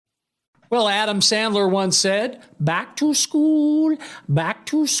Well, Adam Sandler once said, back to school, back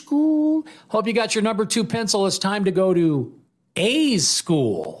to school. Hope you got your number 2 pencil. It's time to go to A's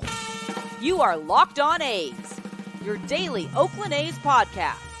school. You are Locked On A's, your daily Oakland A's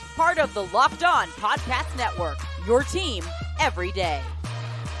podcast, part of the Locked On Podcast Network, your team every day.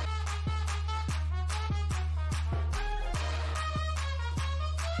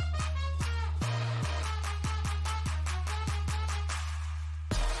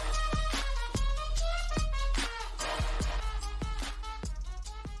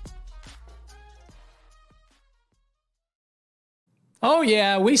 Oh,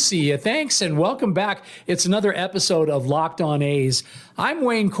 yeah, we see you. Thanks and welcome back. It's another episode of Locked On A's. I'm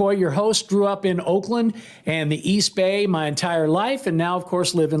Wayne Coy, your host. Grew up in Oakland and the East Bay my entire life, and now, of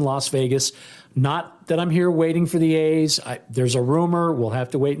course, live in Las Vegas. Not that I'm here waiting for the A's. There's a rumor. We'll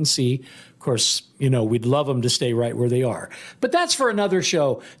have to wait and see. Of course, we'd love them to stay right where they are. But that's for another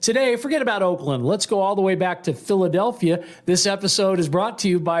show. Today, forget about Oakland. Let's go all the way back to Philadelphia. This episode is brought to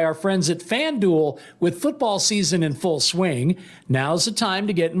you by our friends at FanDuel. With football season in full swing, now's the time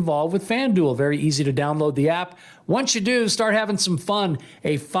to get involved with FanDuel. Very easy to download the app. Once you do, start having some fun.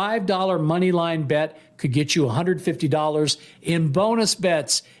 A $5 money line bet could get you $150 in bonus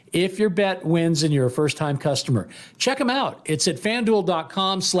bets if your bet wins and you're a first-time customer. Check them out. It's at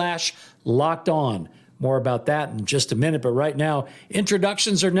FanDuel.com/LockedOn. More about that in just a minute, but right now,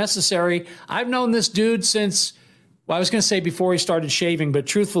 introductions are necessary. I've known this dude since, I was going to say before he started shaving, but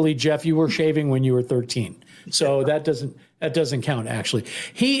truthfully, Jeff, you were shaving when you were 13. So that doesn't count, actually.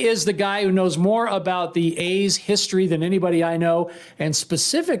 He is the guy who knows more about the A's history than anybody I know, and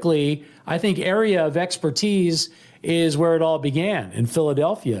specifically, I think area of expertise is where it all began, in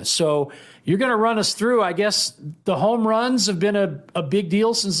Philadelphia. So you're going to run us through, I guess, the home runs have been a big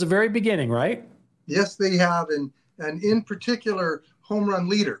deal since the very beginning, right? Yes, they have, and in particular, home run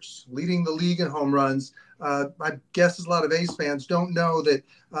leaders, leading the league in home runs. I guess a lot of A's fans don't know that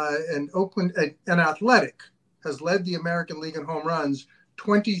an Athletic has led the American League in home runs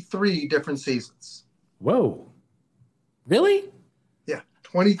 23 different seasons. Whoa. Really? Yeah,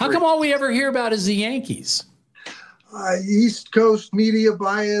 23. How come all we ever hear about is the Yankees? East Coast media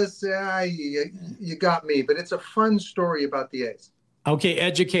bias, you got me, but it's a fun story about the A's. Okay,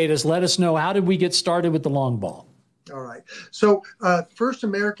 educate us. Let us know, how did we get started with the long ball? All right. So first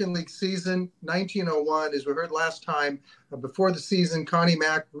American League season, 1901, as we heard last time, before the season, Connie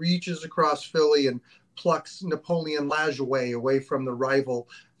Mack reaches across Philly and plucks Napoleon Lajoie away from the rival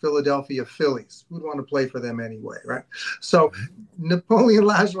Philadelphia Phillies. Who'd want to play for them anyway, right? So Napoleon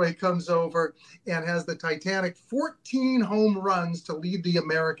Lajoie comes over and has the titanic 14 home runs to lead the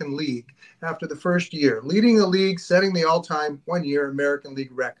American League after the first year, leading the league, setting the all-time one-year American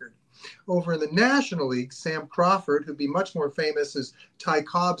League record. Over in the National League, Sam Crawford, who'd be much more famous as Ty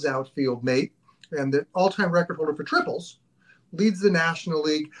Cobb's outfield mate and the all-time record holder for triples, leads the National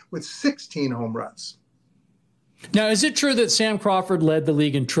League with 16 home runs. Now, is it true that Sam Crawford led the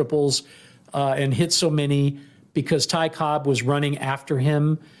league in triples and hit so many because Ty Cobb was running after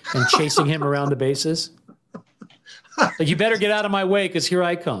him and chasing him around the bases? Like, you better get out of my way because here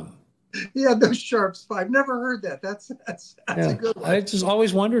I come. Yeah, those sharps. I've never heard that. That's a good one. I just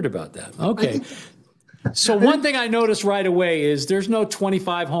always wondered about that. Okay. So one thing I noticed right away is there's no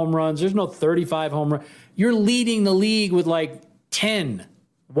 25 home runs. There's no 35 home runs. You're leading the league with like 10.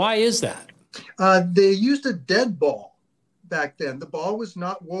 Why is that? They used a dead ball back then. The ball was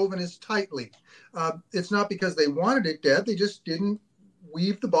not woven as tightly. It's not because they wanted it dead. They just didn't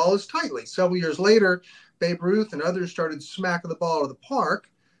weave the ball as tightly. Several years later, Babe Ruth and others started smacking the ball out of the park.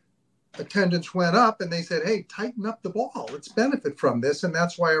 Attendance went up and they said, hey, tighten up the ball. Let's benefit from this. And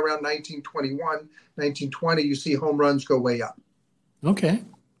that's why around 1921, 1920, you see home runs go way up. Okay.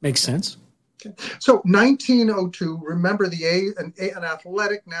 Makes sense. Okay. So 1902, remember an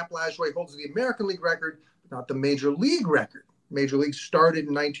Athletic, Nap Lajoie holds the American League record, but not the Major League record. Major League started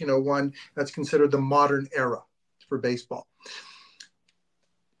in 1901. That's considered the modern era for baseball.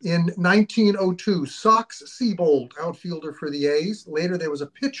 In 1902, Sox Siebold, outfielder for the A's. Later, there was a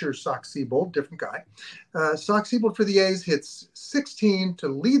pitcher, Sox Siebold, different guy. Sox Siebold for the A's hits 16 to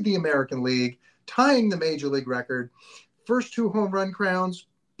lead the American League, tying the Major League record. First 2 home run crowns,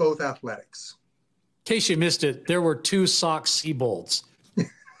 both Athletics. In case you missed it, there were 2 Sox Siebold's.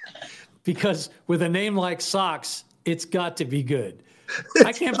 Because with a name like Sox, it's got to be good.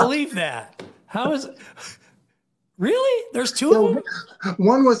 I can't believe that. How is it? Really? There's 2 of them?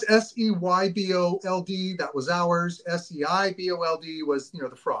 One was Seybold. That was ours. Seibold was,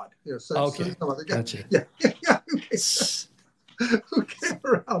 the fraud. Some other guy. Gotcha. Yeah. Who came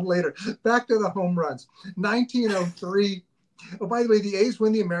around later. Back to the home runs. 1903, Oh, by the way, the A's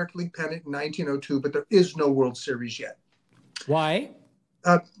win the American League pennant in 1902, but there is no World Series yet. Why?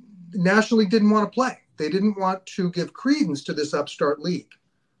 The National League didn't want to play. They didn't want to give credence to this upstart league.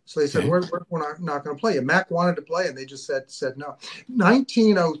 So they said, we're not going to play. And Mac wanted to play, and they just said no.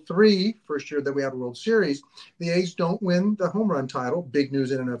 1903, first year that we had a World Series, the A's don't win the home run title. Big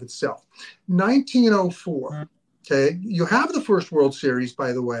news in and of itself. 1904, okay, you have the first World Series,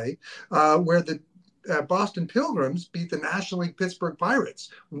 by the way, where the Boston Pilgrims beat the National League Pittsburgh Pirates.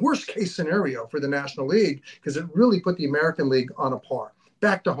 Worst case scenario for the National League because it really put the American League on a par.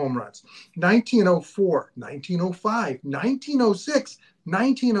 Back to home runs. 1904, 1905, 1906,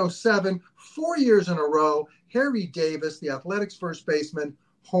 1907, 4 years in a row, Harry Davis, the Athletics first baseman,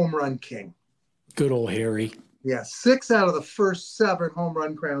 home run king. Good old Harry. Yeah, 6 out of the first 7 home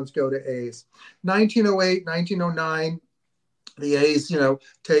run crowns go to A's. 1908, 1909, the A's,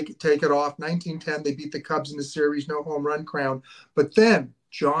 take it off. 1910, they beat the Cubs in the series, no home run crown. But then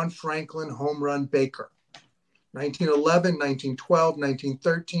John Franklin home run Baker. 1911, 1912,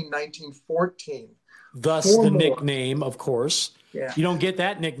 1913, 1914. Thus the nickname, of course. Yeah. You don't get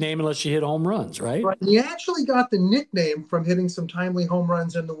that nickname unless you hit home runs, right? Right. He actually got the nickname from hitting some timely home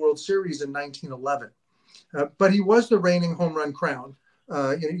runs in the World Series in 1911. But he was the reigning home run crown,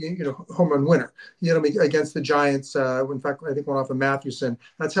 home run winner. He hit him against the Giants. In fact, I think one off of Mathewson.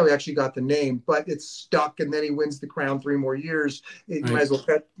 That's how he actually got the name. But it's stuck, and then he wins the crown 3 more years. You might as well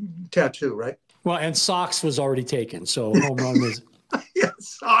tattoo, right? Well, and Sox was already taken, so home run was. Yeah,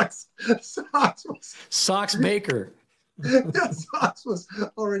 Sox Baker. Yeah, Sox was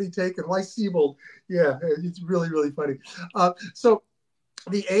already taken. Why Siebold? Yeah, it's really, really funny. So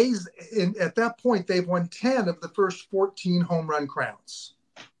the A's, at that point, they've won 10 of the first 14 home run crowns.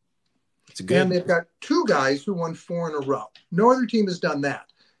 It's good. And they've got 2 guys who won 4 in a row. No other team has done that.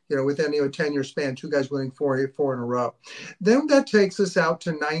 Within a 10-year span, 2 guys winning 4 in a row. Then that takes us out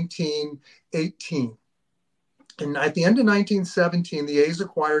to 1918. And at the end of 1917, the A's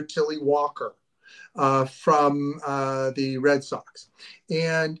acquired Tilly Walker from the Red Sox.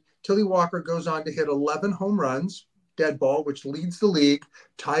 And Tilly Walker goes on to hit 11 home runs, dead ball, which leads the league,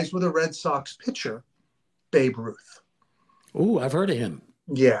 ties with a Red Sox pitcher, Babe Ruth. Ooh, I've heard of him.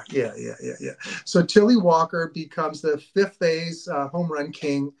 Yeah. So Tilly Walker becomes the 5th A's home run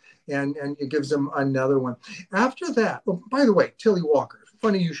king, and it gives him another one. After that, oh, by the way, Tilly Walker,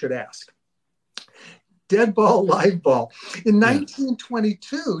 funny you should ask. Dead ball, live ball. In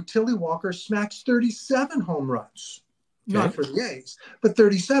 1922, Tilly Walker smacks 37 home runs. Okay. Not for the A's, but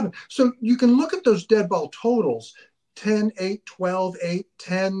 37. So you can look at those dead ball totals, 10, 8, 12, 8,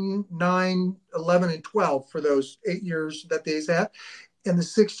 10, 9, 11, and 12 for those 8 years that the A's had. And the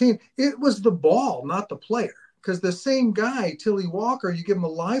 16, it was the ball, not the player. Because the same guy, Tilly Walker, you give him a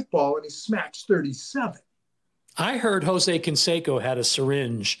live ball and he smacks 37. I heard Jose Canseco had a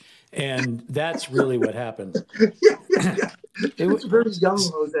syringe, and that's really what happened. Yeah. It was very young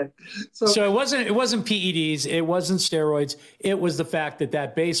Jose. So it wasn't PEDs, it wasn't steroids. It was the fact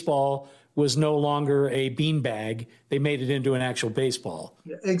that baseball was no longer a beanbag. They made it into an actual baseball.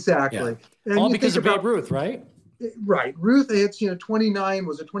 Yeah, exactly. Yeah. All because of Babe Ruth, right? Right. Ruth hits, 29,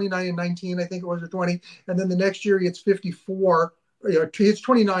 was it 29 and 19? I think it was, or 20. And then the next year he hits 54, he hits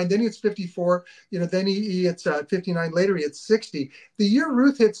 29, then he hits 54, then he hits 59, later he hits 60. The year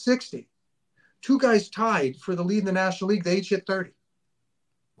Ruth hit 60, 2 guys tied for the lead in the National League. They each hit 30.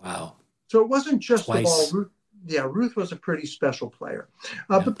 Wow. So it wasn't just Twice. the ball. Ruth was a pretty special player.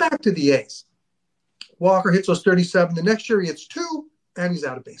 But back to the A's. Walker hits those 37. The next year he hits 2, and he's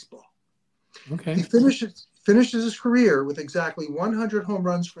out of baseball. Okay. He finishes his career with exactly 100 home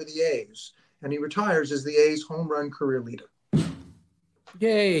runs for the A's, and he retires as the A's home run career leader.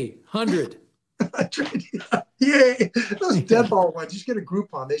 Yay, 100. Yay. Those dead ball ones, you should get a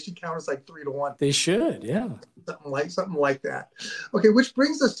Groupon. They should count as like 3-1. They should, yeah. Something like that. Okay, which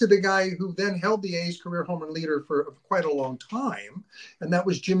brings us to the guy who then held the A's career home run leader for quite a long time, and that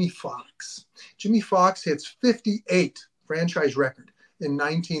was Jimmie Foxx. Jimmie Foxx hits 58, franchise record, in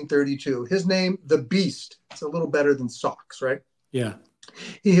 1932. His name, the Beast. It's a little better than Sox, right? Yeah.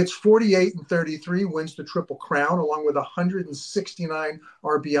 He hits 48 and 33, wins the Triple Crown, along with 169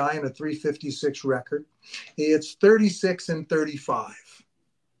 RBI and a 356 record. He hits 36 and 35.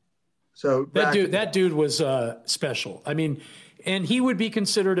 So that dude was special. I mean, and he would be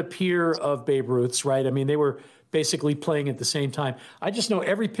considered a peer of Babe Ruth's, right? I mean, they were basically playing at the same time. I just know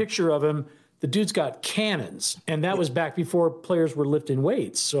every picture of him, the dude's got cannons, and that was back before players were lifting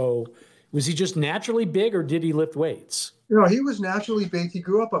weights. So was he just naturally big, or did he lift weights? He was naturally big. He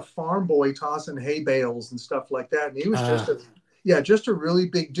grew up a farm boy tossing hay bales and stuff like that. And Yeah, just a really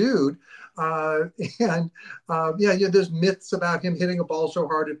big dude. Uh, and there's myths about him hitting a ball so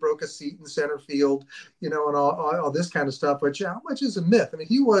hard it broke a seat in center field, and all this kind of stuff. Which how much is a myth? I mean,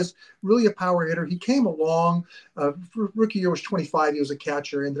 he was really a power hitter. He came along. Rookie year was 25. He was a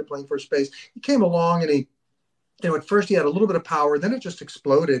catcher. Ended up playing first base. He came along and he. At first he had a little bit of power, then it just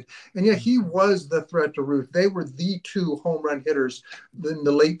exploded. And yeah, he was the threat to Ruth. They were the two home run hitters in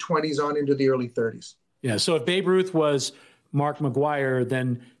the late 20s on into the early 30s. Yeah. So if Babe Ruth was Mark McGwire,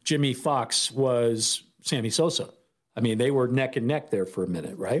 then Jimmy Fox was Sammy Sosa. I mean, they were neck and neck there for a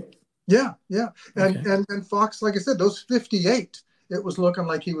minute, right? Yeah. And Fox, like I said, those 58, it was looking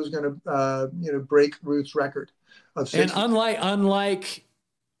like he was going to, break Ruth's record of 60. And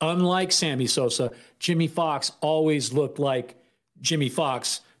unlike Sammy Sosa, Jimmy Fox always looked like Jimmy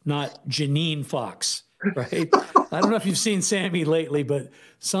Fox, not Janine Fox, right? I don't know if you've seen Sammy lately, but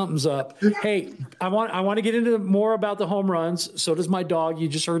something's up. Hey, I want to get into more about the home runs. So does my dog. You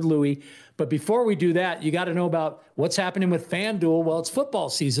just heard Louie. But before we do that, you got to know about what's happening with FanDuel. Well, it's football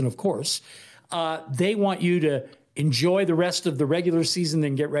season, of course. They want you to enjoy the rest of the regular season,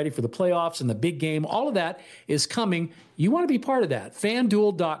 then get ready for the playoffs and the big game. All of that is coming. You want to be part of that.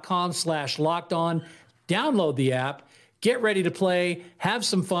 FanDuel.com/lockedon. Download the app. Get ready to play. Have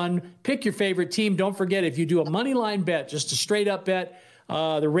some fun. Pick your favorite team. Don't forget, if you do a money line bet, just a straight up bet,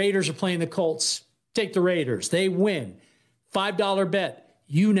 the Raiders are playing the Colts. Take the Raiders. They win. $5 bet.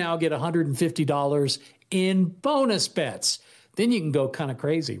 You now get $150 in bonus bets. Then you can go kind of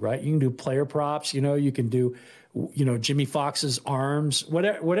crazy, right? You can do player props. You can do Jimmy Fox's arms,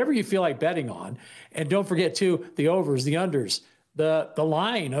 whatever you feel like betting on. And don't forget, too, the overs, the unders, the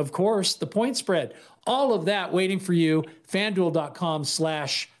line, of course, the point spread, all of that waiting for you.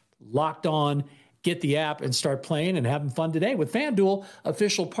 FanDuel.com/lockedon. Get the app and start playing and having fun today with FanDuel,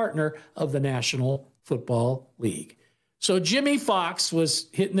 official partner of the National Football League. So Jimmy Fox was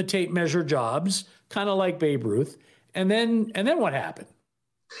hitting the tape measure jobs, kind of like Babe Ruth. And then what happened?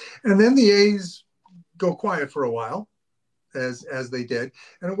 And then the A's go quiet for a while, as they did.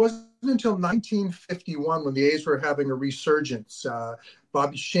 And it wasn't until 1951 when the A's were having a resurgence.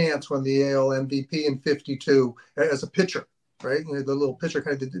 Bobby Shantz won the AL MVP in 52 as a pitcher, right? The little pitcher,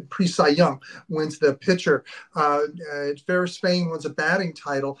 kind of pre-Cy Young, wins the pitcher. Ferris Fain wins a batting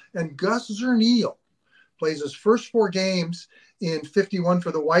title. And Gus Zernial plays his first 4 games in 51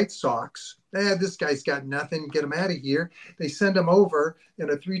 for the White Sox. This guy's got nothing. Get him out of here. They send him over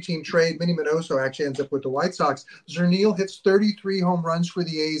in a 3-team trade. Minnie Minoso actually ends up with the White Sox. Zernial hits 33 home runs for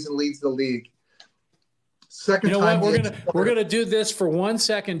the A's and leads the league. Second time. We're gonna do this for 1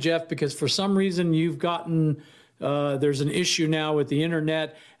 second, Jeff, because for some reason you've gotten there's an issue now with the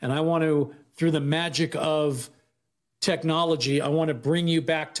internet, and I want to, through the magic of technology, I want to bring you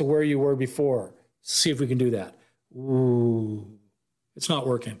back to where you were before. See if we can do that. Ooh. It's not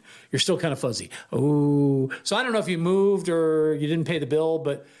working. You're still kind of fuzzy. Ooh. So I don't know if you moved or you didn't pay the bill,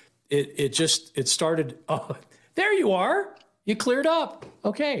 but it started. Oh, there you are. You cleared up.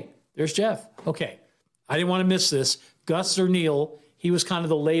 Okay. There's Jeff. Okay. I didn't want to miss this. Gus Zernial, he was kind of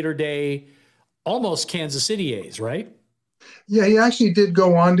the later day, almost Kansas City A's, right? Yeah, he actually did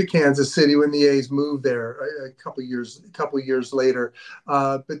go on to Kansas City when the A's moved there a couple years later.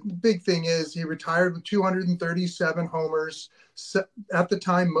 But the big thing is he retired with 237 homers. At the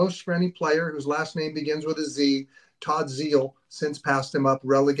time, most for any player whose last name begins with a Z. Todd Zeile since passed him up,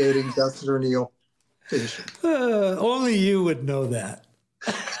 relegating Gus Zernial. Only you would know that.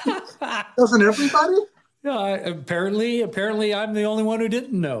 Doesn't everybody? Yeah, apparently I'm the only one who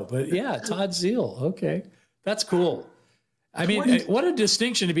didn't know. But yeah, Todd Zeile. Okay, that's cool. I mean, what a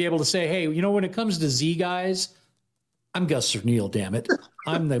distinction to be able to say, hey, when it comes to Z guys, I'm Gus Zernial, damn it.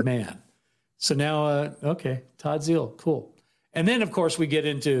 I'm the man. So now, okay, Todd Zeile, cool. And then, of course, we get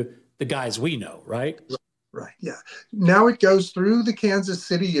into the guys we know, right? Right, yeah. Now it goes through the Kansas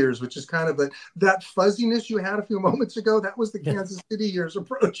City years, which is kind of that fuzziness you had a few moments ago. That was the Kansas City years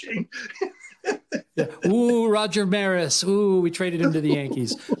approaching. Yeah. Ooh, Roger Maris. Ooh, we traded him to the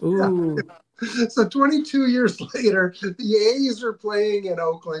Yankees. Ooh. Yeah. So 22 years later, the A's are playing in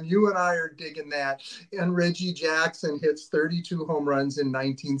Oakland. You and I are digging that. And Reggie Jackson hits 32 home runs in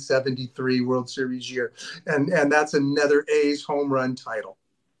 1973 World Series year. And that's another A's home run title.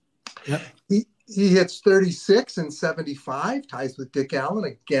 Yep. He hits 36 in 75, ties with Dick Allen.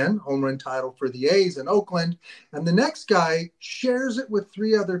 Again, home run title for the A's in Oakland. And the next guy shares it with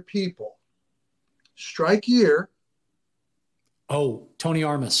 3 other people. Strike year. Oh, Tony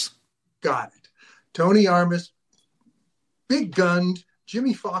Armas. Got it. Tony Armas, big gunned,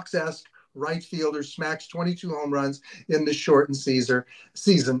 Jimmy Fox-esque right fielder, smacks 22 home runs in the shortened season.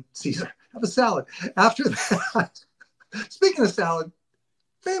 Caesar, have a salad. After that, Speaking of salad,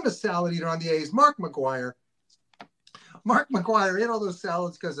 famous salad eater on the A's, Mark McGwire. Mark McGwire ate all those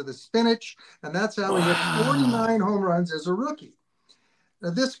salads because of the spinach, and that's how he hit 49 home runs as a rookie. Now,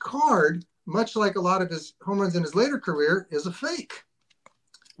 this card, much like a lot of his home runs in his later career, is a fake.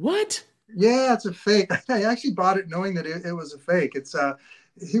 What? Yeah, it's a fake. I actually bought it knowing that it was a fake. It's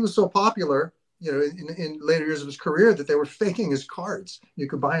he was so popular, in later years of his career that they were faking his cards. You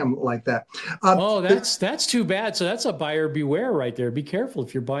could buy them like that. That's too bad. So that's a buyer beware right there. Be careful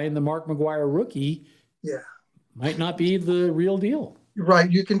if you're buying the Mark McGwire rookie. Yeah. Might not be the real deal. Right.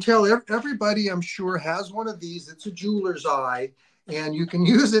 You can tell everybody, I'm sure, has one of these. It's a jeweler's eye, and you can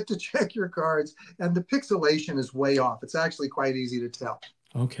use it to check your cards. And the pixelation is way off. It's actually quite easy to tell.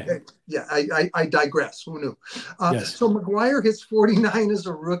 Okay. Yeah, I digress. Who knew? Yes. So McGwire hits 49 as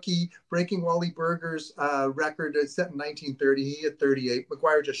a rookie, breaking Wally Berger's record set in 1930. He hit 38.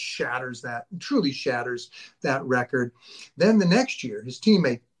 McGwire just truly shatters that record. Then the next year, his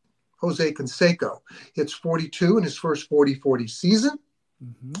teammate, Jose Canseco, hits 42 in his first 40-40 season.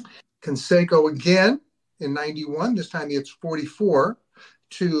 Mm-hmm. Canseco again in 91. This time he hits 44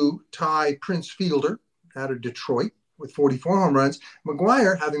 to tie Prince Fielder out of Detroit with 44 home runs.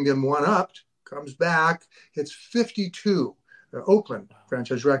 McGwire, having been one-upped, comes back, hits 52, the Oakland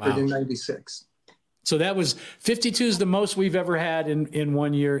franchise record in 96. So that was 52 is the most we've ever had in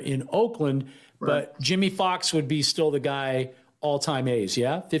 1 year in Oakland, but Jimmy Fox would be still the guy all-time A's,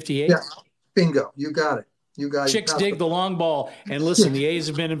 yeah? 58? Yeah, bingo. You got it. You guys. Chicks dig the long ball. And listen, the A's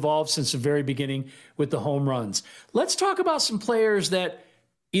have been involved since the very beginning with the home runs. Let's talk about some players that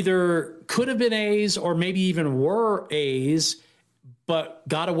either could have been A's or maybe even were A's, but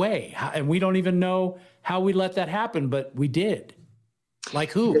got away. And we don't even know how we let that happen, but we did. Like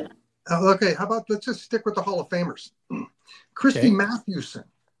who? Yeah. Okay, how about let's just stick with the Hall of Famers. Christy Mathewson.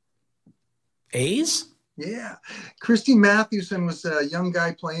 A's? Yeah. Christy Mathewson was a young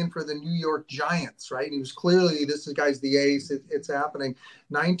guy playing for the New York Giants, right? And he was clearly, this guy's the ace. It's happening.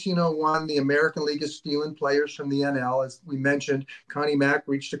 1901, the American League is stealing players from the NL. As we mentioned, Connie Mack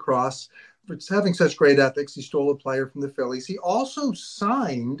reached across. For having such great ethics, he stole a player from the Phillies. He also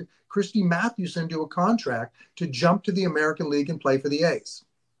signed Christy Mathewson to a contract to jump to the American League and play for the A's.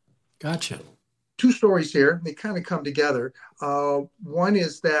 Gotcha. Two stories here. They kind of come together. One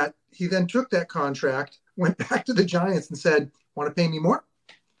is that he then took that contract, went back to the Giants and said, want to pay me more?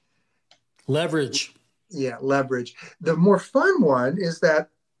 Leverage. Yeah, leverage. The more fun one is that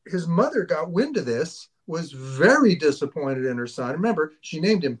his mother got wind of this, was very disappointed in her son. Remember, she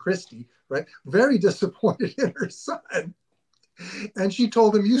named him Christy, right? Very disappointed in her son. And she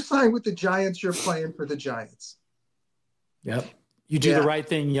told him, you sign with the Giants, you're playing for the Giants. Yep. You do the right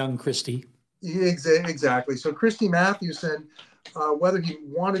thing, young Christy. Exactly. So Christy Mathewson, whether he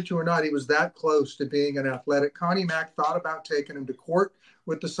wanted to or not, he was that close to being an athletic. Connie Mack thought about taking him to court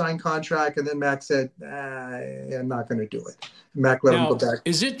with the signed contract, and then Mack said, I'm not going to do it. And Mack let him go back.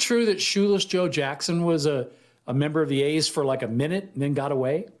 Is it true that Shoeless Joe Jackson was a member of the A's for like a minute and then got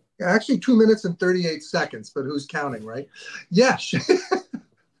away? Actually, 2 minutes and 38 seconds, but who's counting, right? Yeah.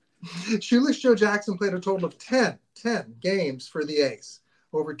 Shoeless Joe Jackson played a total of 10 games for the A's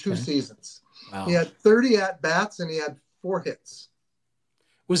over two seasons. Wow. He had 30 at-bats and he had 4 hits.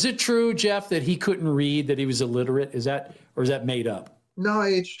 Was it true, Jeff, that he couldn't read, that he was illiterate? Is that made up? No,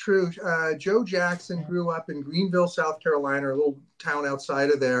 it's true. Joe Jackson grew up in Greenville, South Carolina, a little town outside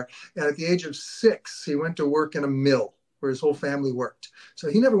of there. And at the age of 6, he went to work in a mill where his whole family worked.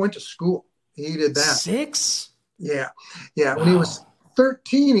 So he never went to school. He did that. 6? Yeah. Yeah. Wow. When he was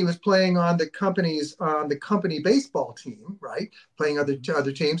 13, he was playing on the company baseball team, right? Playing other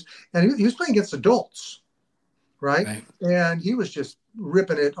teams. And he was playing against adults, right? And he was just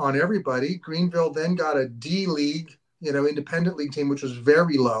ripping it on everybody. Greenville then got a D League, independent league team, which was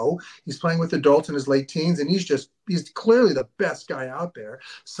very low. He's playing with adults in his late teens, and he's clearly the best guy out there.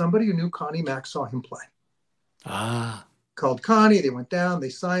 Somebody who knew Connie Mack saw him play. Called Connie. They went down. They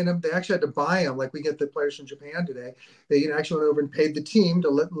signed him. They actually had to buy him, like we get the players from Japan today. They actually went over and paid the team to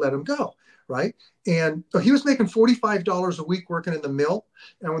let him go, right? And so he was making $45 a week working in the mill.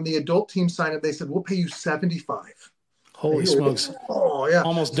 And when the adult team signed him, they said, "We'll pay you $75." Holy smokes! Oh yeah,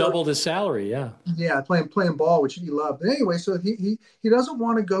 almost doubled his salary. Yeah, playing ball, which he loved. But anyway, so he doesn't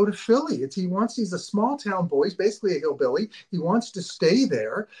want to go to Philly. He's a small town boy. He's basically a hillbilly. He wants to stay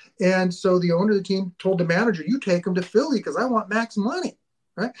there, and so the owner of the team told the manager, "You take him to Philly because I want max money."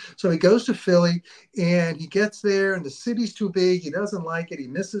 Right? So he goes to Philly, and he gets there, and the city's too big. He doesn't like it. He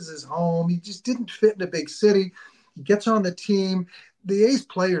misses his home. He just didn't fit in a big city. He gets on the team. The A's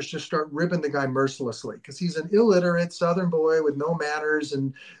players just start ripping the guy mercilessly because he's an illiterate Southern boy with no manners,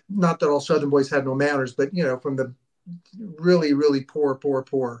 and not that all Southern boys had no manners, but from the really, really poor,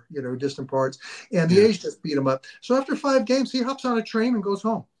 distant parts. And the A's just beat him up. So after 5 games, he hops on a train and goes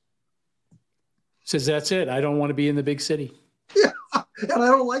home. Says, that's it. I don't want to be in the big city. Yeah. And I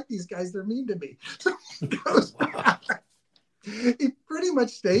don't like these guys. They're mean to me. So he goes back. He pretty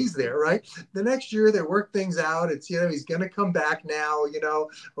much stays there, right? The next year they work things out. It's, he's going to come back now,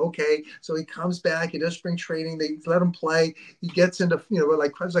 okay. So he comes back, he does spring training. They let him play. He gets into, it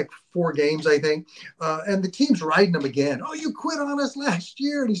was like 4 games, I think. And the team's riding him again. Oh, you quit on us last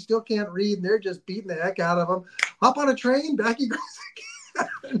year. And he still can't read. And they're just beating the heck out of him. Hop on a train, back he goes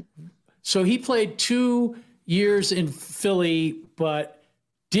again. So he played 2 years in Philly, but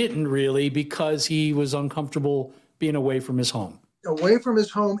didn't really because he was uncomfortable being away from his home. Away from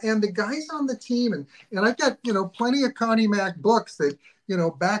his home. And the guys on the team, and I've got, plenty of Connie Mack books that,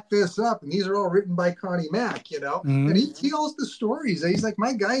 back this up. And these are all written by Connie Mack, Mm-hmm. And he tells the stories. He's like,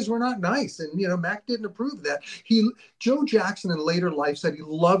 my guys were not nice. And, Mack didn't approve of that. Joe Jackson in later life said he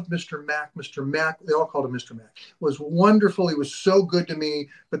loved Mr. Mack. Mr. Mack, they all called him Mr. Mack, was wonderful. He was so good to me.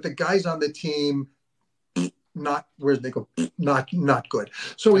 But the guys on the team, not good.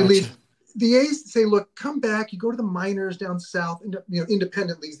 So he leaves. The A's say, look, come back. You go to the minors down south. And,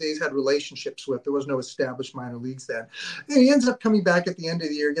 independent leagues the A's had relationships with. There was no established minor leagues then. And he ends up coming back at the end of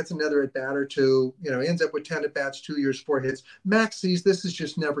the year, gets another at-bat or 2. He ends up with 10 at-bats, 2 years, 4 hits. Max sees this is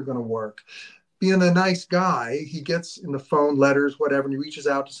just never going to work. Being a nice guy, he gets in the phone, letters, whatever, and he reaches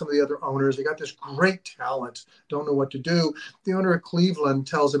out to some of the other owners. They got this great talent, don't know what to do. The owner of Cleveland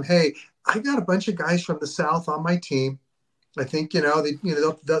tells him, hey, I got a bunch of guys from the South on my team. I think,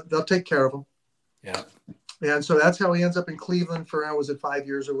 they'll take care of him. Yeah. And so that's how he ends up in Cleveland for, was it 5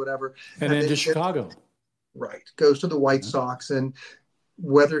 years or whatever. And then to Chicago. Right. Goes to the White Sox. And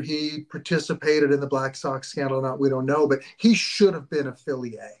whether he participated in the Black Sox scandal or not, we don't know. But he should have been a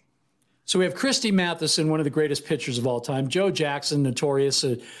Philly A. So we have Christy Mathewson, one of the greatest pitchers of all time. Joe Jackson, notorious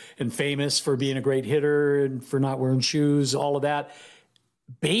and famous for being a great hitter and for not wearing shoes, all of that.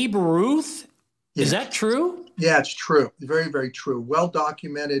 Babe Ruth? Yeah. Is that true? Yeah, it's true. Very, very true. Well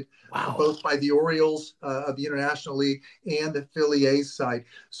documented, wow. Both by the Orioles of the International League and the Philly A's side.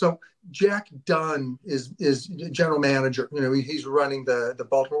 So Jack Dunn is general manager. He's running the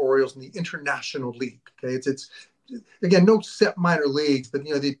Baltimore Orioles in the International League. Okay, it's again no set minor leagues, but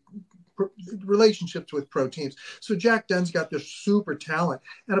the relationships with pro teams. So Jack Dunn's got this super talent,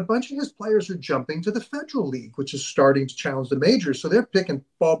 and a bunch of his players are jumping to the Federal League, which is starting to challenge the majors. So they're picking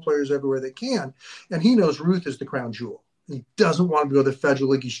ball players everywhere they can. And he knows Ruth is the crown jewel. He doesn't want to go to the Federal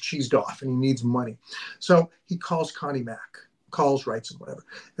League. He's cheesed off and he needs money. So he calls Connie Mack, writes him, whatever,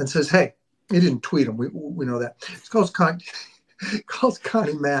 and says, hey, he didn't tweet him. We know that. He calls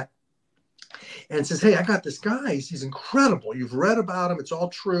Connie Mack and says, hey, I got this guy. He's incredible. You've read about him. It's all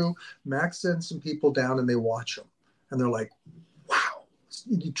true. Max sends some people down and they watch him. And they're like, wow,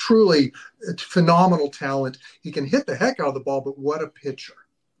 truly phenomenal talent. He can hit the heck out of the ball, but what a pitcher.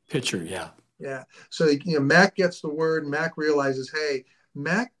 Yeah. Yeah. So, Mac gets the word. Mac realizes, hey,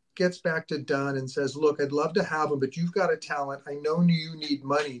 Mac gets back to Dunn and says, look, I'd love to have him, but you've got a talent. I know you need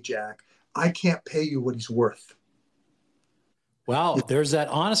money, Jack. I can't pay you what he's worth. Wow. There's that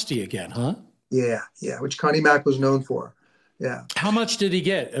honesty again, huh? Yeah, which Connie Mack was known for. Yeah. How much did he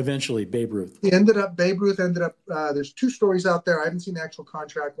get eventually, Babe Ruth? Babe Ruth ended up, there's 2 stories out there. I haven't seen the actual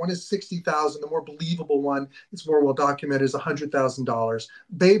contract. One is $60,000. The more believable one, it's more well documented, is $100,000.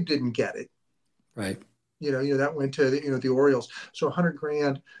 Babe didn't get it. Right. That went to the Orioles. So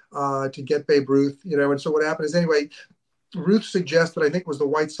 $100,000 to get Babe Ruth, and so what happened is, anyway, Ruth suggested, I think it was the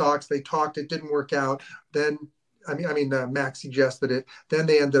White Sox. They talked, it didn't work out. Then Max suggested it. Then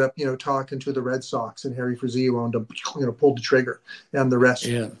they ended up, talking to the Red Sox, and Harry Frazee wound up, pulled the trigger, and the rest.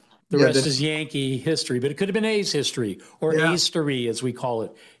 Yeah, the rest is Yankee history, but it could have been A's history, or A's-tory, as we call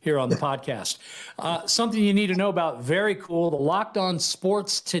it here on the podcast. Something you need to know about, very cool, the Locked On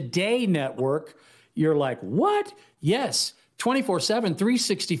Sports Today network. You're like, what? Yes, 24/7,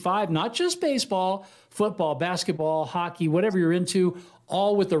 365, not just baseball, football, basketball, hockey, whatever you're into,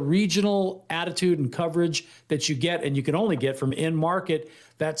 all with the regional attitude and coverage that you get, and you can only get from in-market.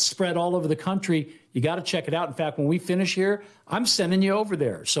 That's spread all over the country. You got to check it out. In fact, when we finish here, I'm sending you over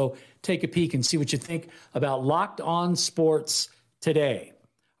there. So take a peek and see what you think about Locked On Sports Today.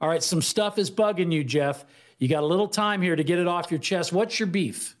 All right, some stuff is bugging you, Jeff. You got a little time here to get it off your chest. What's your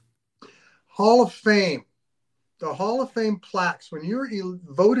beef? Hall of Fame. The Hall of Fame plaques. When you're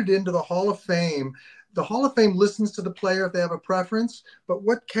voted into the Hall of Fame listens to the player if they have a preference. But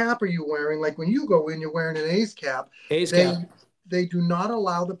what cap are you wearing? Like when you go in, you're wearing an A's cap. They do not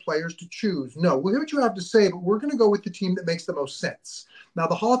allow the players to choose. No, we'll hear what you have to say, but we're going to go with the team that makes the most sense. Now,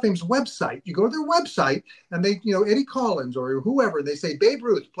 the Hall of Fame's website, you go to their website and they, Eddie Collins or whoever, they say Babe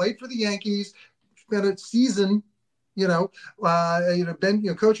Ruth played for the Yankees, spent a season,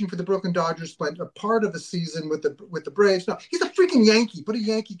 coaching for the Brooklyn Dodgers, spent a part of the season with the Braves. No, he's a freaking Yankee. Put a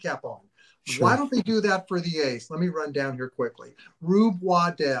Yankee cap on. Sure. Why don't they do that for the A's? Let me run down here quickly. Rube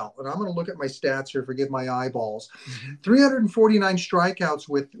Waddell, and I'm going to look at my stats here. Forgive my eyeballs. 349 strikeouts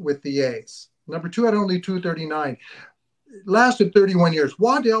with the A's. Number 2 had only 239. Lasted 31 years.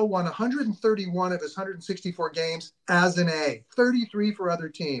 Waddell won 131 of his 164 games as an A. 33 for other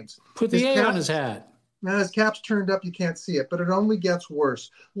teams. Put the A on his hat. Now his cap's turned up. You can't see it, but it only gets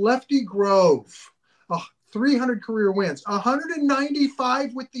worse. Lefty Grove. 300 career wins,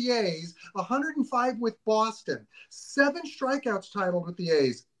 195 with the A's, 105 with Boston, 7 strikeouts titled with the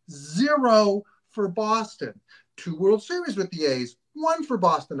A's, 0 for Boston, 2 World Series with the A's, 1 for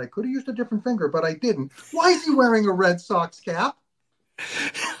Boston. I could have used a different finger, but I didn't. Why is he wearing a Red Sox cap?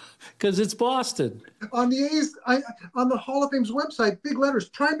 Because it's Boston. On the A's, on the Hall of Fame's website, big letters,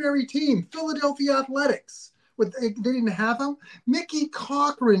 primary team, Philadelphia Athletics. They didn't have him. Mickey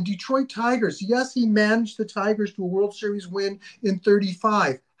Cochran, Detroit Tigers. Yes, he managed the Tigers to a World Series win in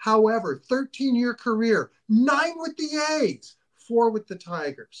 35. However, 13-year career, 9 with the A's, 4 with the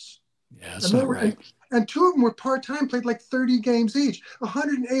Tigers. Yeah, that's not right. And 2 of them were part-time, played like 30 games each.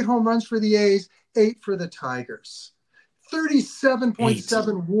 108 home runs for the A's, 8 for the Tigers.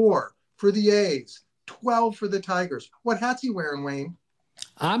 37.7 WAR for the A's, 12 for the Tigers. What hat's he wearing, Wayne?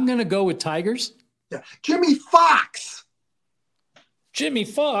 I'm going to go with Tigers. Yeah. Jimmy Fox.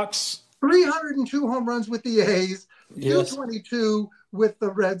 302 home runs with the A's, 222 with the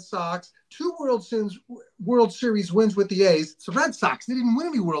Red Sox, 2 World Series wins with the A's. So Red Sox, they didn't win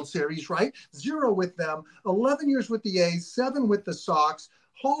any World Series, right? 0 with them, 11 years with the A's, 7 with the Sox.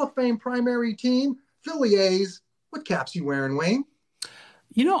 Hall of Fame primary team, Philly A's. What cap's he wearing, Wayne?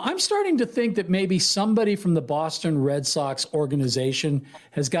 I'm starting to think that maybe somebody from the Boston Red Sox organization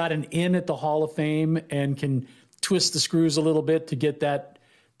has got an in at the Hall of Fame and can twist the screws a little bit to get that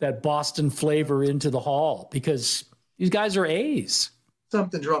Boston flavor into the Hall, because these guys are A's.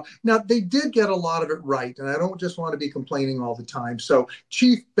 Something's wrong. Now, they did get a lot of it right, and I don't just want to be complaining all the time. So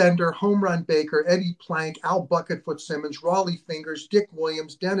Chief Bender, Home Run Baker, Eddie Plank, Al Bucketfoot Simmons, Raleigh Fingers, Dick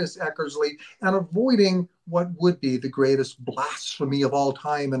Williams, Dennis Eckersley, and avoiding what would be the greatest blasphemy of all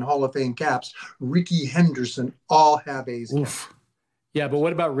time in Hall of Fame caps, Rickey Henderson, all have A's caps. Yeah, but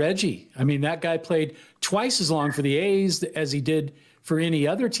what about Reggie? I mean, that guy played twice as long for the A's as he did for any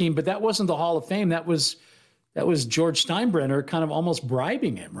other team, but that wasn't the Hall of Fame. That was George Steinbrenner kind of almost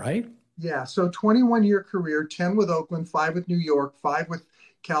bribing him, right? Yeah, so 21-year career, 10 with Oakland, 5 with New York, 5 with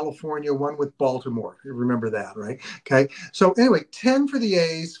California, 1 with Baltimore. You remember that, right? Okay, so anyway, 10 for the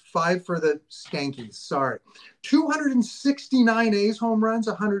A's, 5 for the Skankies, sorry. 269 A's home runs,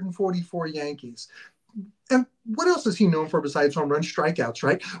 144 Yankees. And what else is he known for besides home runs? Strikeouts,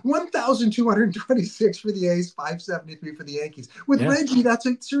 right? 1,226 for the A's, 573 for the Yankees. With Reggie, that's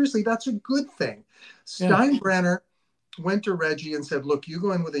a good thing. Steinbrenner went to Reggie and said, look, you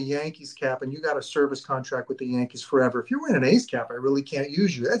go in with a Yankees cap and you got a service contract with the Yankees forever. If you're wearing an A's cap, I really can't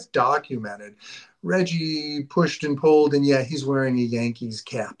use you. That's documented. Reggie pushed and pulled, and he's wearing a Yankees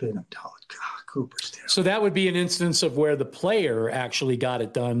cap in Cooperstown. So that would be an instance of where the player actually got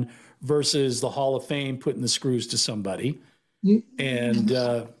it done versus the Hall of Fame putting the screws to somebody. And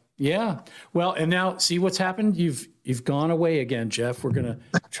well, and now see what's happened. You've gone away again, Jeff. We're going to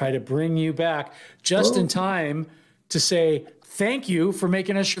try to bring you back just in time to say thank you for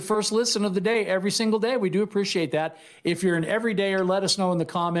making us your first listen of the day every single day. We do appreciate that. If you're an everydayer, let us know in the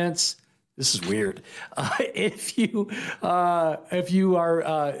comments. This is weird. If you are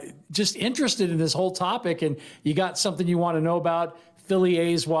just interested in this whole topic and you got something you want to know about, Philly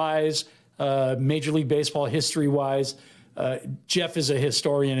A's wise, Major League Baseball history wise, Jeff is a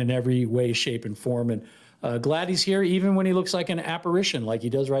historian in every way, shape, and form. And glad he's here, even when he looks like an apparition like he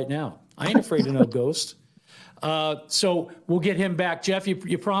does right now. I ain't afraid of no ghost. So we'll get him back. Jeff,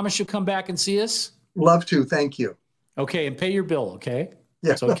 you promise you'll come back and see us? Love to. Thank you. Okay. And pay your bill. Okay.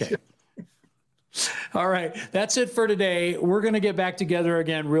 Yes. Okay. All right. That's it for today. We're going to get back together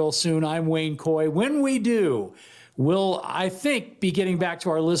again real soon. I'm Wayne Coy. When we do, we'll, I think, be getting back to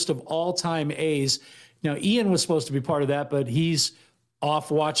our list of all-time A's. Now, Ian was supposed to be part of that, but he's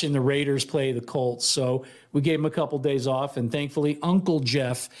off watching the Raiders play the Colts. So we gave him a couple days off, and thankfully Uncle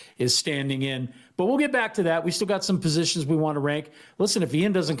Jeff is standing in. But we'll get back to that. We still got some positions we want to rank. Listen, if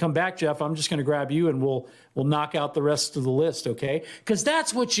Ian doesn't come back, Jeff, I'm just going to grab you and we'll knock out the rest of the list, okay? Because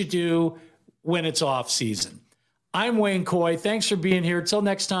that's what you do when it's off season. I'm Wayne Coy. Thanks for being here. Till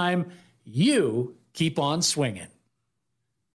next time, you keep on swinging.